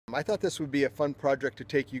I thought this would be a fun project to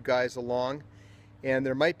take you guys along, and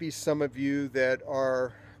there might be some of you that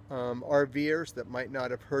are RVers that might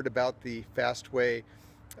not have heard about the Fastway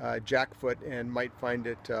Jack Foot and might find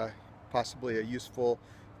it possibly a useful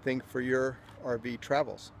thing for your RV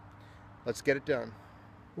travels. Let's get it done.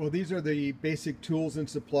 Well, these are the basic tools and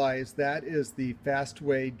supplies. That is the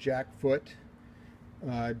Fastway Jack Foot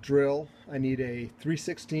drill. I need a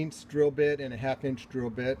 3/16 drill bit and a 1/2 inch drill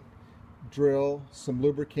bit, drill, some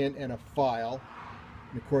lubricant, and a file.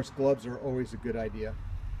 And of course, gloves are always a good idea.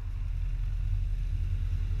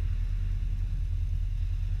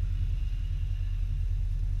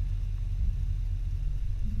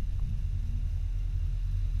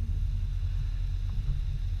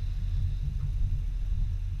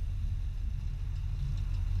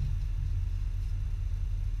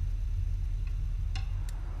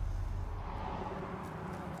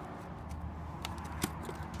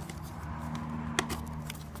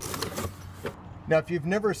 Now, if you've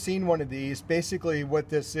never seen one of these, basically what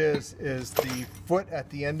this is the foot at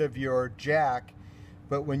the end of your jack,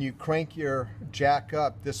 but when you crank your jack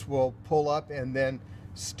up, this will pull up and then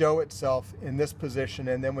stow itself in this position,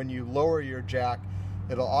 and then when you lower your jack,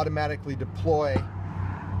 it'll automatically deploy,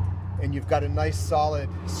 and you've got a nice solid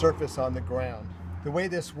surface on the ground. The way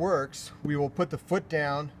this works, we will put the foot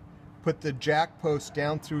down, put the jack post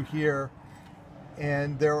down through here,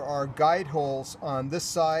 and there are guide holes on this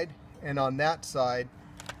side and on that side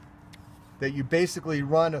that you basically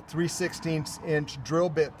run a 3/16 inch drill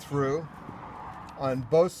bit through on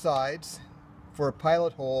both sides for a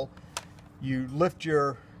pilot hole. You lift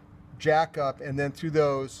your jack up, and then through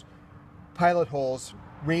those pilot holes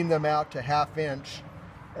ream them out to 1/2 inch,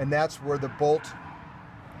 and that's where the bolt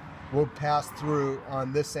will pass through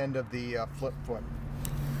on this end of the flip foot.